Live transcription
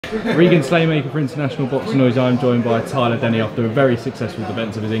Regan Slaymaker for International Boxing Noise. I'm joined by Tyler Denny after a very successful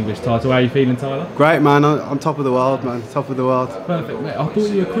defence of his English title. How are you feeling, Tyler? Great, man. I'm top of the world, man. Top of the world. Perfect, mate. I thought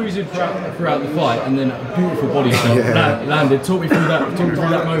you were cruising throughout the fight, and then a beautiful body shot landed. Talk me through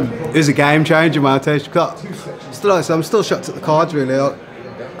that moment. It was a game changer, man. I tell you, I'm still shocked at the cards, really.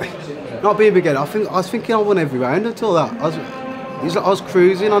 Not being big, I was thinking I won every round until that. I was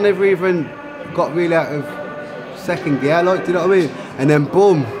cruising. I never even got really out of second gear, like, do you know what I mean? And then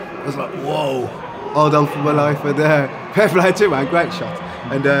boom, I was like, whoa, hold on for my life. And fair play to him, man, great shot.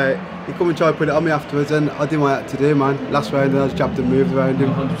 And he come and tried to put it on me afterwards, and I did what I had to do, man. Last round, I was jabbed and moved around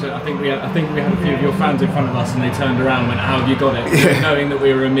him. 100%. I think we had a few of your fans in front of us, and they turned around and went, "How have you got it?" Yeah. Knowing that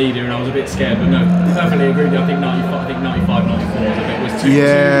we were in media, and I was a bit scared, but no, perfectly agree with you. I think 95, 94 was too.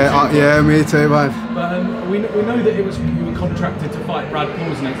 Yeah, me too, man. But we know that you were contracted to fight Brad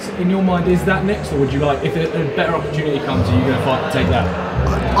Paul's next. In your mind, is that next, or would you like, if a better opportunity comes, are you going to take that?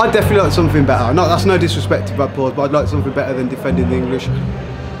 I'd definitely like something better. No, that's no disrespect to Brad Paul, but I'd like something better than defending the English.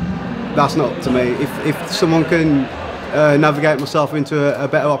 That's not up to me. If someone can navigate myself into a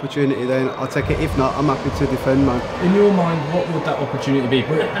better opportunity, then I'll take it. If not, I'm happy to defend, man. In your mind, what would that opportunity be?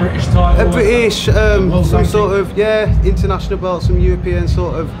 British title? British, some sort of, international belt, some European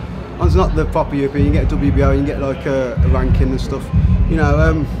sort of. It's not the proper European. You get a WBO, you can get like a ranking and stuff. You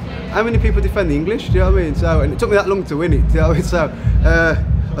know, how many people defend the English? Do you know what I mean? So, and it took me that long to win it. Do you know what I mean? So,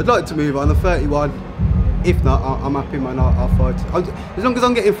 I'd like to move on. I'm 31. If not, I'm happy, man. I'll fight. As long as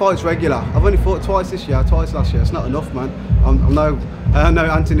I'm getting fights regular. I've only fought twice this year, twice last year. It's not enough, man. I'm no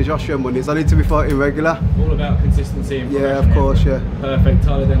Anthony Joshua monies. I need to be fighting regular. All about consistency and progression. Yeah, of course, yeah. Perfect.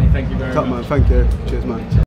 Tyler Denny, thank you very much. Top man, thank you. Cheers, man.